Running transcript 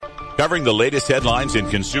covering the latest headlines in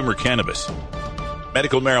consumer cannabis,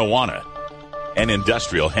 medical marijuana, and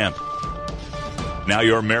industrial hemp. Now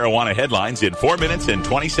your marijuana headlines in 4 minutes and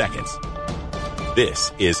 20 seconds.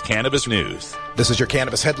 This is Cannabis News. This is your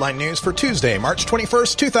Cannabis Headline News for Tuesday, March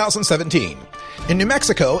 21st, 2017. In New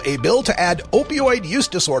Mexico, a bill to add opioid use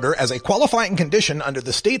disorder as a qualifying condition under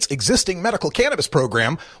the state's existing medical cannabis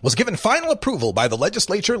program was given final approval by the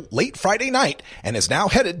legislature late Friday night and is now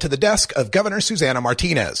headed to the desk of Governor Susana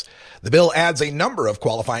Martinez. The bill adds a number of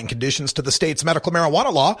qualifying conditions to the state's medical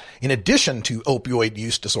marijuana law in addition to opioid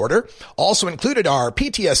use disorder. Also included are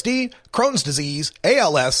PTSD, Crohn's disease,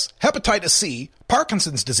 ALS, hepatitis C,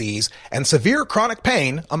 Parkinson's disease, and severe chronic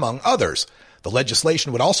pain, among others. The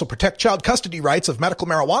legislation would also protect child custody rights of medical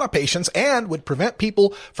marijuana patients and would prevent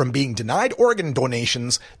people from being denied organ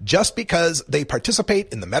donations just because they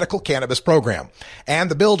participate in the medical cannabis program.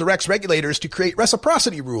 And the bill directs regulators to create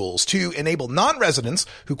reciprocity rules to enable non-residents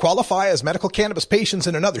who qualify as medical cannabis patients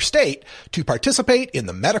in another state to participate in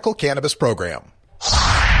the medical cannabis program.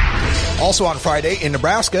 Also on Friday, in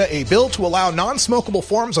Nebraska, a bill to allow non-smokable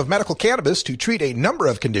forms of medical cannabis to treat a number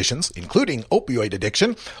of conditions, including opioid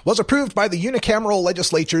addiction, was approved by the unicameral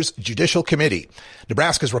legislature's Judicial Committee.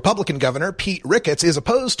 Nebraska's Republican Governor, Pete Ricketts, is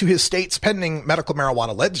opposed to his state's pending medical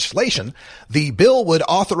marijuana legislation. The bill would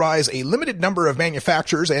authorize a limited number of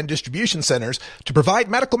manufacturers and distribution centers to provide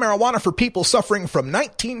medical marijuana for people suffering from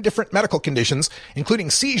 19 different medical conditions,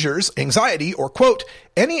 including seizures, anxiety, or, quote,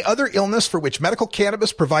 any other illness for which medical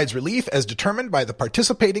cannabis provides relief as determined by the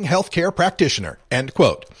participating healthcare practitioner, end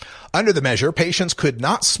quote. Under the measure, patients could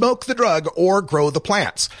not smoke the drug or grow the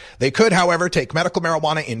plants. They could, however, take medical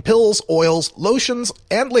marijuana in pills, oils, lotions,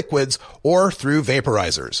 and liquids, or through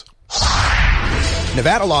vaporizers.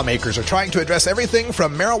 Nevada lawmakers are trying to address everything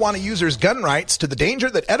from marijuana users' gun rights to the danger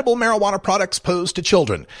that edible marijuana products pose to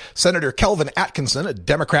children. Senator Kelvin Atkinson, a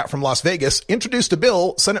Democrat from Las Vegas, introduced a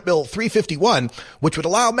bill, Senate Bill 351, which would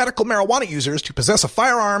allow medical marijuana users to possess a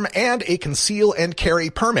firearm and a conceal and carry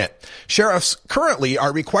permit. Sheriffs currently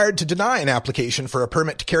are required to deny an application for a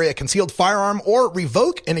permit to carry a concealed firearm or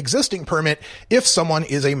revoke an existing permit if someone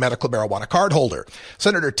is a medical marijuana card holder.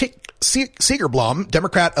 Senator Segerblom,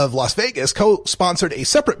 Democrat of Las Vegas, co-sponsored a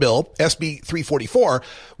separate bill, SB 344,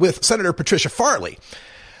 with Senator Patricia Farley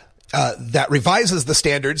that revises the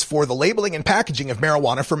standards for the labeling and packaging of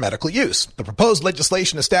marijuana for medical use. The proposed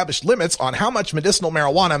legislation established limits on how much medicinal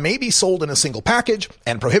marijuana may be sold in a single package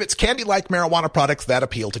and prohibits candy-like marijuana products that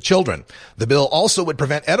appeal to children. The bill also would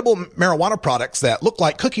prevent edible marijuana products that look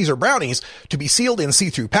like cookies or brownies to be sealed in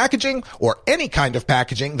see-through packaging or any kind of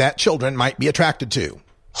packaging that children might be attracted to.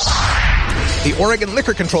 The Oregon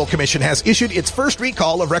Liquor Control Commission has issued its first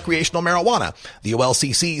recall of recreational marijuana. The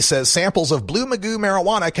OLCC says samples of Blue Magoo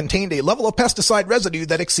marijuana contained a level of pesticide residue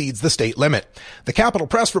that exceeds the state limit. The Capitol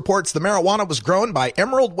Press reports the marijuana was grown by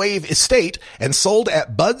Emerald Wave Estate and sold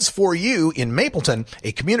at Buds for You in Mapleton,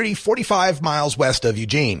 a community 45 miles west of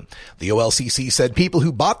Eugene. The OLCC said people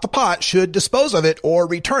who bought the pot should dispose of it or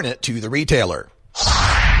return it to the retailer.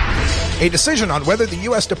 A decision on whether the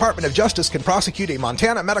U.S. Department of Justice can prosecute a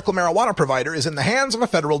Montana medical marijuana provider is in the hands of a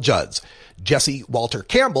federal judge. Jesse Walter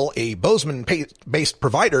Campbell, a Bozeman-based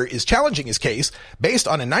provider, is challenging his case based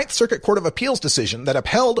on a Ninth Circuit Court of Appeals decision that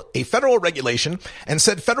upheld a federal regulation and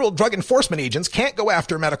said federal drug enforcement agents can't go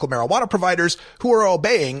after medical marijuana providers who are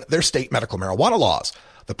obeying their state medical marijuana laws.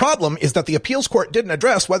 The problem is that the appeals court didn't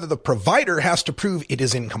address whether the provider has to prove it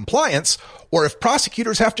is in compliance or if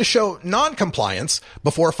prosecutors have to show non-compliance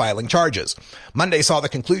before filing charges. Monday saw the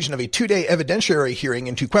conclusion of a 2-day evidentiary hearing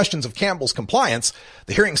into questions of Campbell's compliance.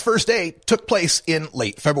 The hearing's first day took place in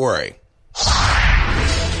late February.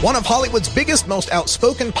 One of Hollywood's biggest, most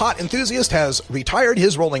outspoken pot enthusiasts has retired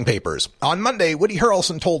his rolling papers. On Monday, Woody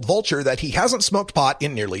Harrelson told Vulture that he hasn't smoked pot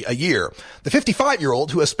in nearly a year. The 55-year-old,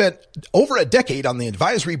 who has spent over a decade on the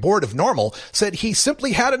advisory board of NORML, said he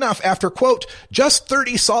simply had enough after, quote, just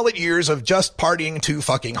 30 solid years of just partying too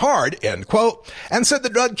fucking hard, end quote, and said the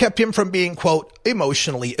drug kept him from being, quote,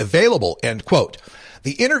 emotionally available, end quote.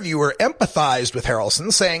 The interviewer empathized with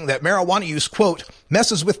Harrelson, saying that marijuana use, quote,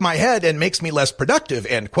 messes with my head and makes me less productive,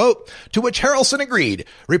 end quote, to which Harrelson agreed,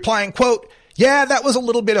 replying, quote, yeah, that was a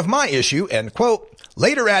little bit of my issue, end quote,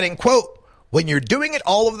 later adding, quote, when you're doing it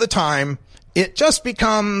all of the time, it just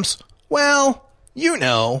becomes, well, you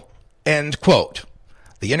know, end quote.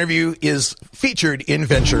 The interview is featured in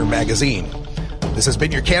Venture magazine. This has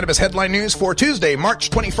been your Cannabis Headline News for Tuesday, March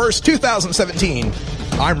 21st, 2017.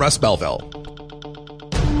 I'm Russ Belville.